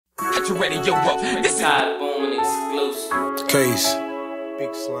your radio up. This is booming exclusive. Case.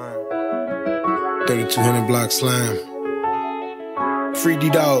 Big slime. 3200 block slime. Free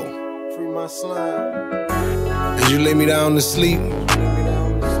D-Dog. Free my slime. As you lay me down to sleep,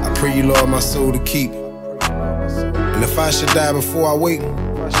 I pray you, Lord, my soul to keep. And if I should die before I wake,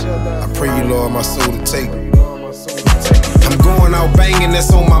 I pray you, Lord, my soul to take. I'm going out banging,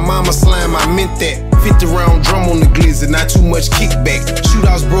 that's on my mama slime, I meant that. 50 round drum on the glizzy, not too much kickback.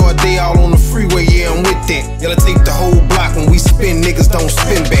 Shootouts broad day all on the freeway, yeah, I'm with that. Y'all take the whole block when we spin, niggas don't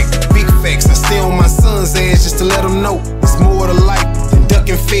spin back. Big facts, I stay on my son's ass just to let him know it's more to life than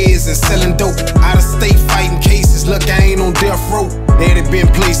ducking feds and selling dope. Out of state fighting cases, look, I ain't on death row. There they been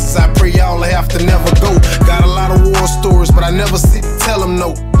places, I pray y'all have to never go. Got a lot of war stories, but I never sit and tell them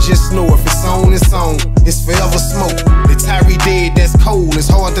no. Just know if it's on, it's on, it's forever smoke. The Tyree dead, that's cold, it's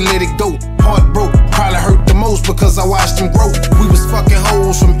hard to let it go. Heart broke, probably hurt the most because I watched them grow. We was fucking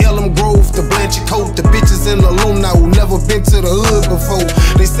hoes from Elm Grove to Blanchard Coat. The bitches in Alumni who never been to the hood before.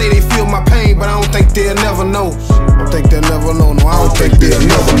 They say they feel my pain, but I don't think they'll never know. I don't think they'll never know, no, I don't think they'll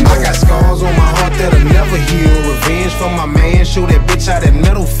never know. I got scars on my heart that'll never heal. Revenge from my man, show that bitch how that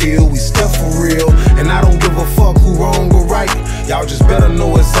metal feel. We step for real, and I don't give a fuck who wrong or right. Y'all just better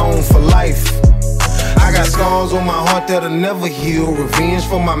know it's on for life. I got scars on my heart that'll never heal. Revenge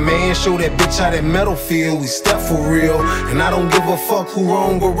for my man, show that bitch how that metal feel. We step for real, and I don't give a fuck who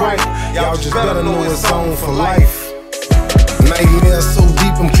wrong or right. Y'all just better know it's on for life. Nightmares so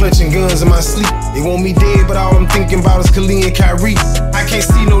deep, I'm clutching guns in my sleep. They want me dead, but all I'm thinking about is Khalil and Kyrie. I can't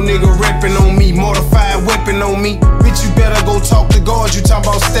see no nigga reppin' on me, mortified weapon on me. Bitch, you better go talk to God, you talking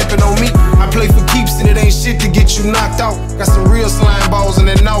about stepping on me. I play for keeps and it ain't shit to get you knocked out. Got some real slime balls in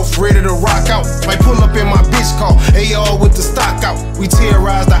the north, ready to rock out. Might pull up in my bitch car, AR with the stock out. We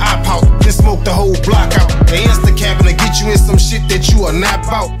terrorize the op out, then smoke the whole block out. They insta capping to get you in some shit that you are not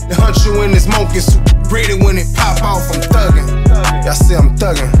out. They hunt you in this monkey suit, ready when it pop off, I'm thuggin'. Y'all say I'm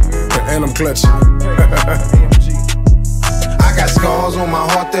thuggin', and I'm clutching. I got scars on my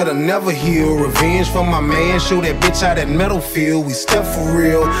heart that'll never heal. Revenge from my man, show that bitch how that metal feel. We step for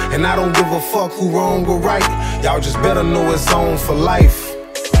real, and I don't give a fuck who wrong or right. Y'all just better know it's on for life.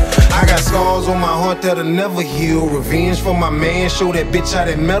 I got scars on my heart that'll never heal. Revenge from my man, show that bitch how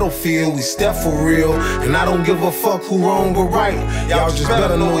that metal feel. We step for real, and I don't give a fuck who wrong or right. Y'all just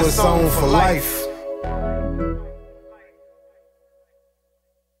better know it's on for life.